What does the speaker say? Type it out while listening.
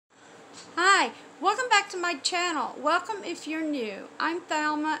Hi, welcome back to my channel. Welcome if you're new. I'm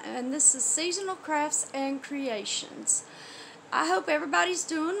Thelma and this is Seasonal Crafts and Creations. I hope everybody's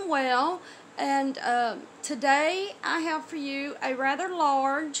doing well, and today I have for you a rather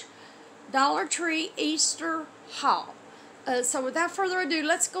large Dollar Tree Easter haul. So without further ado,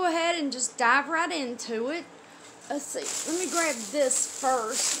 let's go ahead and just dive right into it. Let's see, let me grab this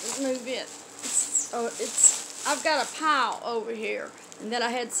first, move it. I've got a pile over here, and then I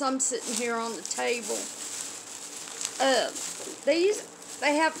had some sitting here on the table. These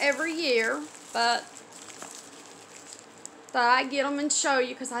they have every year, but thought I'd get them and show you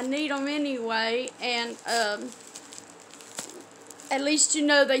because I need them anyway, and at least you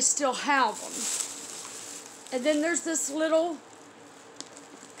know they still have them. And then there's this little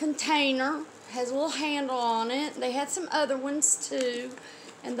container, has a little handle on it. They had some other ones too,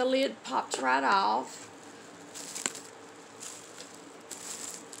 and the lid pops right off.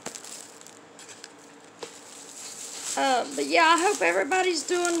 But yeah, I hope everybody's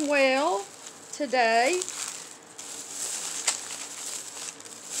doing well today.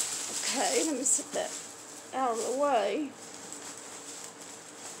 Okay, let me set that out of the way.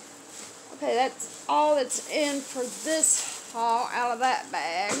 Okay, that's all that's in for this haul out of that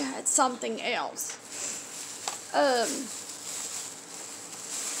bag. It's something else.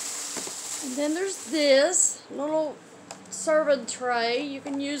 And then there's this little serving tray. You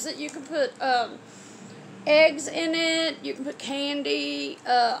can use it. You can put eggs in it. You can put candy,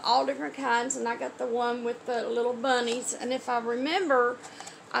 all different kinds. And I got the one with the little bunnies. And if I remember,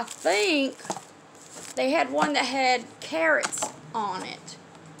 I think they had one that had carrots on it.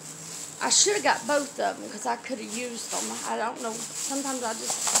 I should have got both of them because I could have used them. I don't know. Sometimes I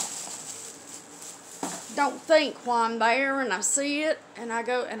just don't think while I'm there and I see it and I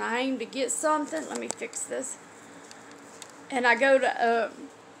go and I aim to get something. Let me fix this. And I go to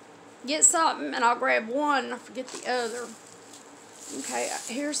get something and I'll grab one and I forget the other. Okay,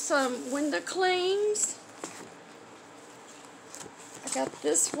 here's some window cleans. I got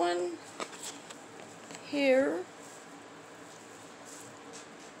this one here.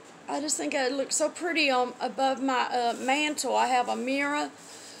 I just think it looks so pretty on above my mantle. I have a mirror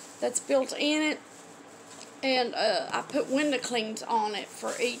that's built in it, and I put window cleans on it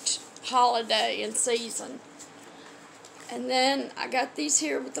for each holiday and season. And then I got these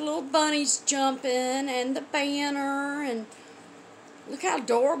here with the little bunnies jumping and the banner, and look how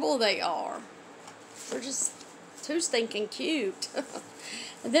adorable they are. They're just too stinking cute.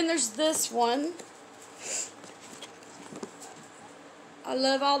 And then there's this one. I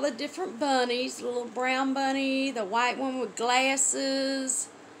love all the different bunnies. The little brown bunny, the white one with glasses.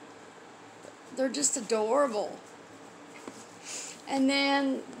 They're just adorable. And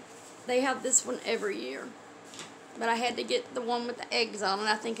then they have this one every year. But I had to get the one with the eggs on it.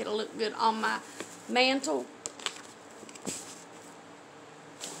 I think it'll look good on my mantle.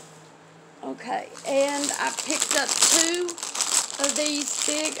 Okay, and I picked up two of these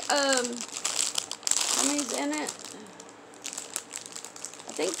big, how many's in it?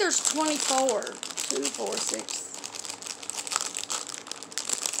 I think there's 24. 2, 4, 6.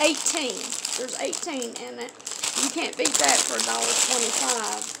 18. There's 18 in it. You can't beat that for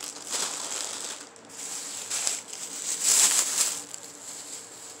 $1.25.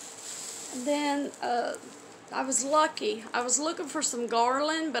 And then I was lucky. I was looking for some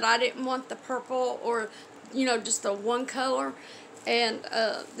garland, but I didn't want the purple or, just the one color. And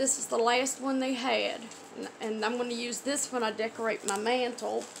this is the last one they had. And I'm going to use this when I decorate my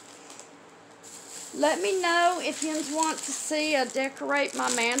mantle. Let me know if you want to see a decorate my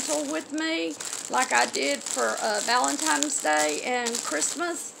mantle with me, like I did for Valentine's Day and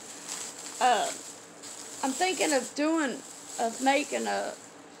Christmas. I'm thinking of making a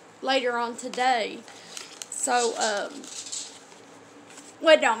later on today. So,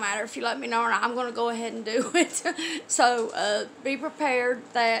 well, it don't matter if you let me know or not. I'm going to go ahead and do it. So, be prepared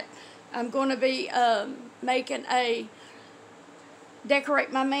that I'm going to be making a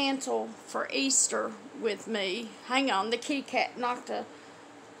decorate my mantle for Easter with me. Hang on, the kitty cat knocked a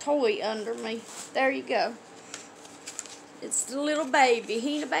toy under me. There you go. It's the little baby.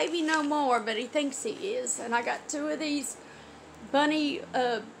 He ain't a baby no more, but he thinks he is. And I got two of these bunny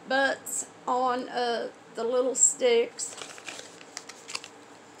butts on the little sticks.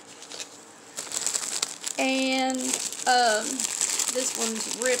 And this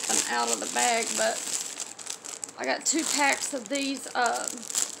one's ripping out of the bag, but I got 2 packs of these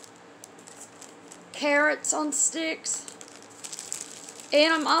carrots on sticks.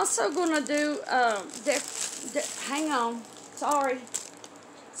 And I'm also going to do, hang on, sorry,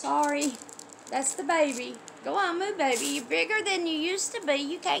 that's the baby. Go on, move, baby. You're bigger than you used to be.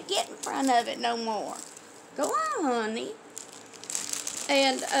 You can't get in front of it no more. Go on, honey.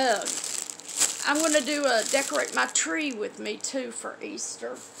 And I'm going to decorate my tree with me, too, for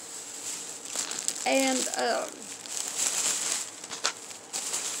Easter. And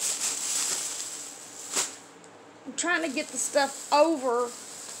I'm trying to get the stuff over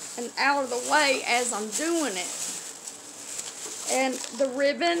and out of the way as I'm doing it. And the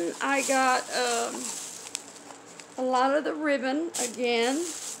ribbon, I got a lot of the ribbon again.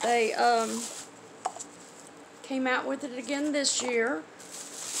 They came out with it again this year.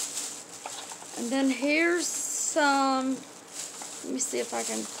 And then here's some, let me see if I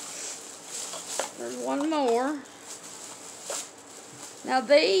can, there's one more. Now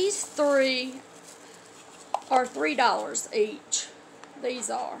these three are $3 each. These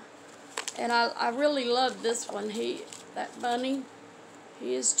are. And I really love this one. That bunny,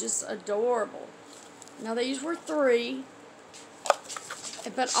 he is just adorable. Now these were $3.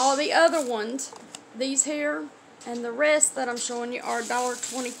 But all the other ones, these here, and the rest that I'm showing you are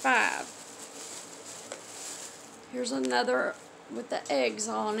 $1.25. Here's another with the eggs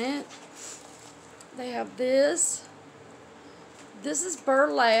on it. They have this. This is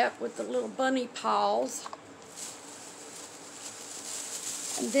burlap with the little bunny paws.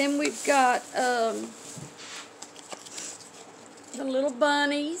 And then we've got the little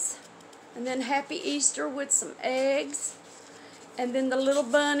bunnies. And then Happy Easter with some eggs. And then the little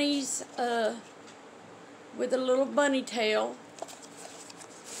bunnies with a little bunny tail.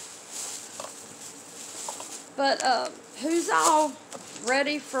 But who's all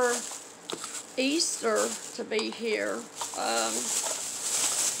ready for Easter to be here? I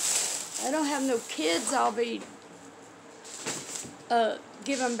don't have no kids I'll be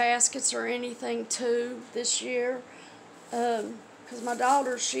giving baskets or anything to this year. Because my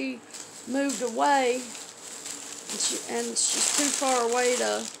daughter, she moved away. And she's too far away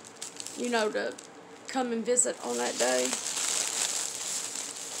to, to come and visit on that day.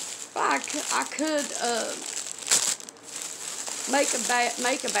 But I could make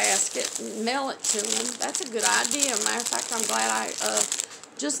a basket and mail it to them. That's a good idea. Matter of fact, I'm glad I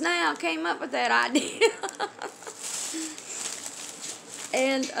just now came up with that idea.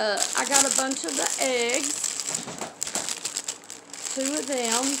 And I got a bunch of the eggs. 2 of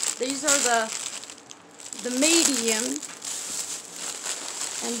them. These are the medium.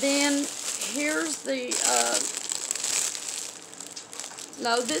 And then here's the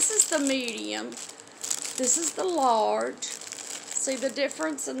no, this is the medium. This is the large. See the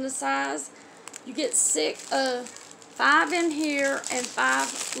difference in the size? You get 5 in here and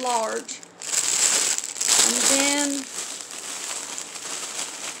 5 large. And then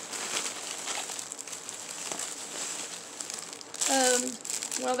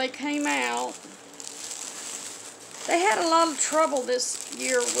well, they came out. They had a lot of trouble this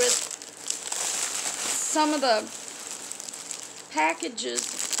year with some of the packages.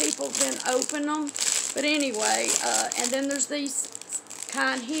 People didn't open them. But anyway, and then there's these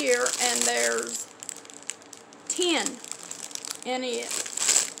kind here, and there's 10 in it.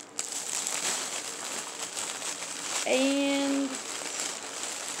 And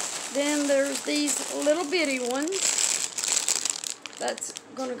then there's these little bitty ones. That's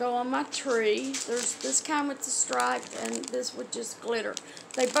going to go on my tree. There's this kind with the stripe and this with just glitter.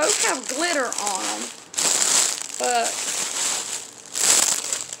 They both have glitter on them. But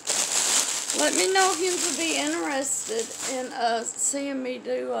let me know if you would be interested in seeing me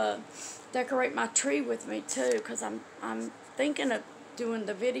decorate my tree with me too. Because I'm thinking of doing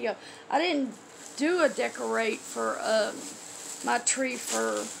the video. I didn't do a decorate for my tree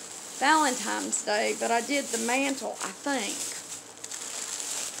for Valentine's Day. But I did the mantle, I think.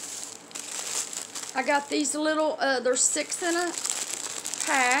 I got these little, there's 6 in a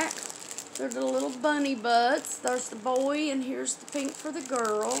pack. They're the little bunny butts. There's the boy, and here's the pink for the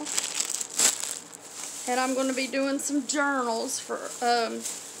girl. And I'm going to be doing some journals for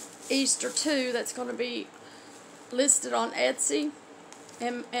Easter too. That's going to be listed on Etsy.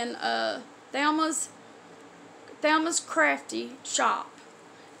 And Thelma's Crafty Shop.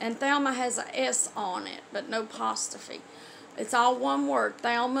 And Thelma has a S on it, but no apostrophe. It's all one word,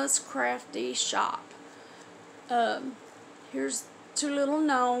 Thelma's Crafty Shop. Here's 2 little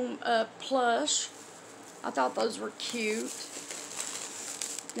gnome plush. I thought those were cute.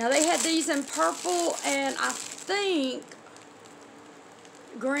 Now they had these in purple and I think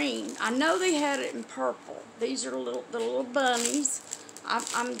green. I know they had it in purple. These are the little bunnies.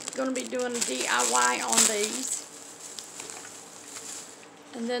 I'm going to be doing a DIY on these.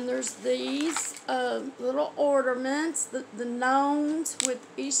 And then there's these little ornaments, the gnomes with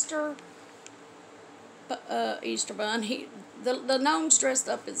Easter Easter bunny. The gnomes dressed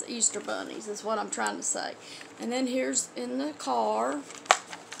up as Easter bunnies is what I'm trying to say. And then here's in the car.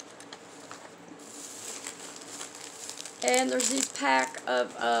 And there's these pack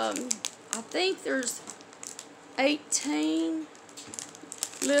of, I think there's 18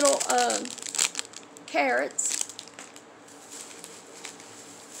 little carrots.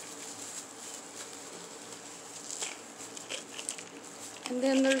 And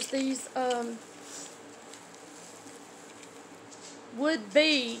then there's these wood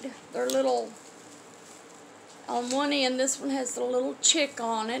bead. They're little, on one end this one has the little chick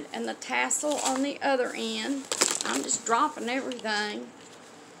on it and the tassel on the other end. I'm just dropping everything.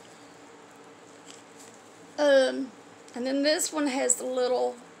 And then this one has the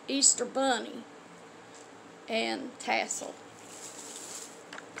little Easter bunny and tassel.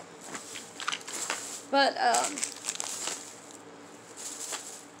 But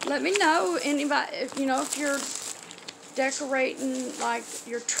let me know, anybody, if you know, if you're decorating like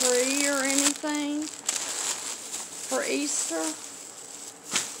your tree or anything for Easter.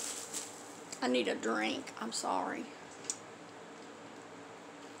 I need a drink. I'm sorry.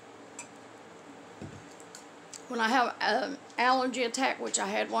 When I have an allergy attack, which I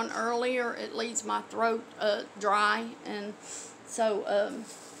had one earlier, it leaves my throat dry, and so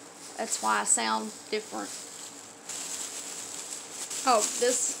that's why I sound different. Oh,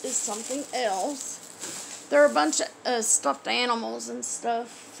 this is something else. There are a bunch of stuffed animals and stuff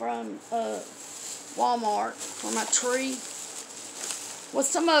from Walmart for my tree. Well,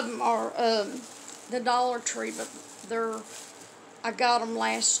 some of them are the Dollar Tree, but I got them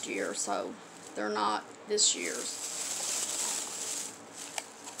last year, so they're not this year's.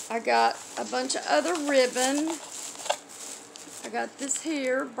 I got a bunch of other ribbon. I got this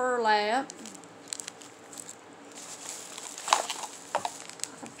here, burlap.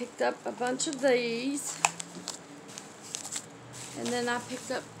 I picked up a bunch of these. And then I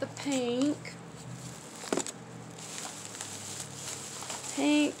picked up the pink,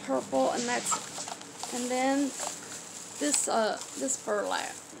 purple, and then this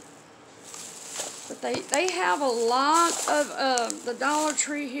burlap. But they have a lot of the Dollar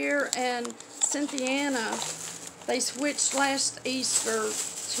Tree here and Cynthiana. They switched last Easter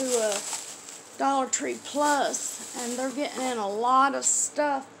to a Dollar Tree Plus, and they're getting in a lot of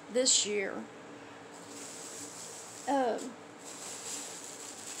stuff this year.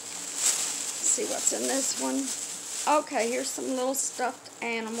 See what's in this one. Okay, here's some little stuffed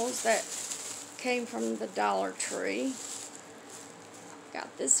animals that came from the Dollar Tree.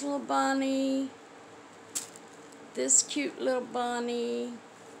 Got this little bunny, this cute little bunny.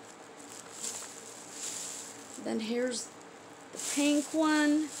 Then here's the pink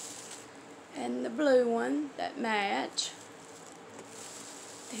one and the blue one that match.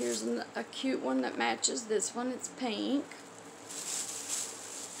 Here's a cute one that matches this one. It's pink.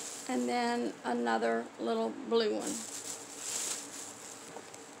 And then another little blue one.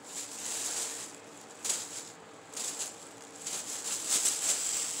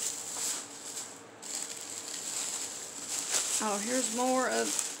 Oh, here's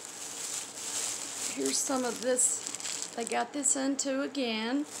some of this. They got this into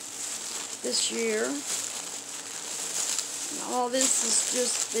again this year. And all this is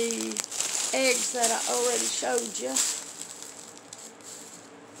just the eggs that I already showed you.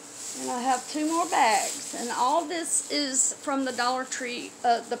 And I have 2 more bags. And all this is from the Dollar Tree,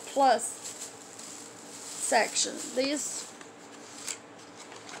 the Plus section. This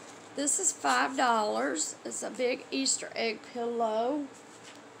is $5. It's a big Easter egg pillow.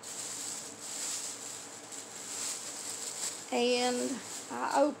 And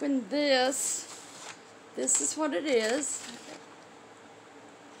I opened this. This is what it is.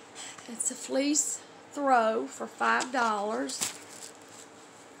 It's a fleece throw for $5.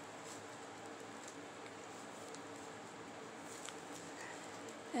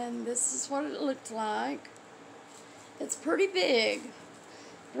 And this is what it looked like. It's pretty big.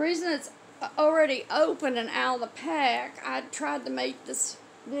 The reason it's already open and out of the pack, I tried to make this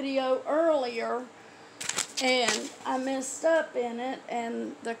video earlier and I messed up in it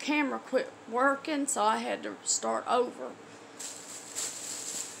and the camera quit working, so I had to start over.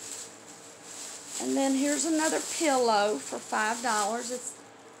 And then here's another pillow for $5. It's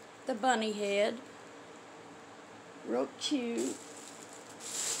the bunny head. Real cute.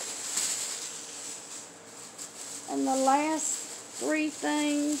 And the last 3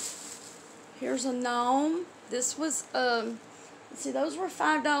 things, here's a gnome. This was, see, those were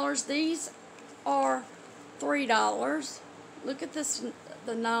 $5. These are $3. Look at this,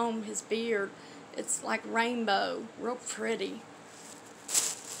 the gnome, his beard. It's like rainbow, real pretty.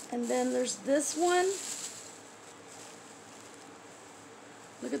 And then there's this one.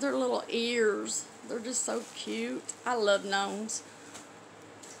 Look at their little ears. They're just so cute. I love gnomes.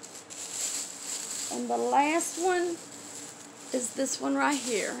 And the last one is this one right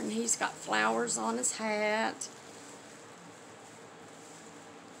here. And he's got flowers on his hat.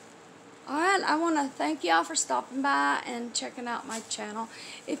 Alright, I want to thank y'all for stopping by and checking out my channel.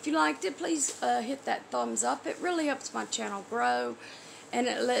 If you liked it, please hit that thumbs up. It really helps my channel grow. And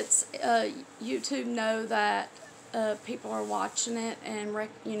it lets YouTube know that people are watching it and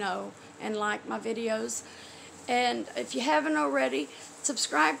and like my videos. And if you haven't already,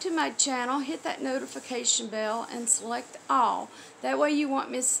 subscribe to my channel, hit that notification bell, and select all. That way you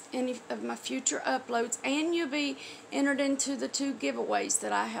won't miss any of my future uploads, and you'll be entered into the 2 giveaways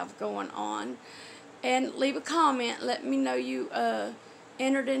that I have going on. And leave a comment, let me know you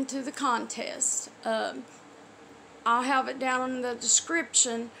entered into the contest. I'll have it down in the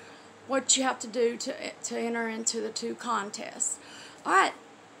description what you have to do to enter into the 2 contests. Alright,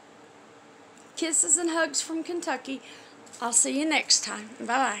 kisses and hugs from Kentucky. I'll see you next time.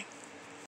 Bye.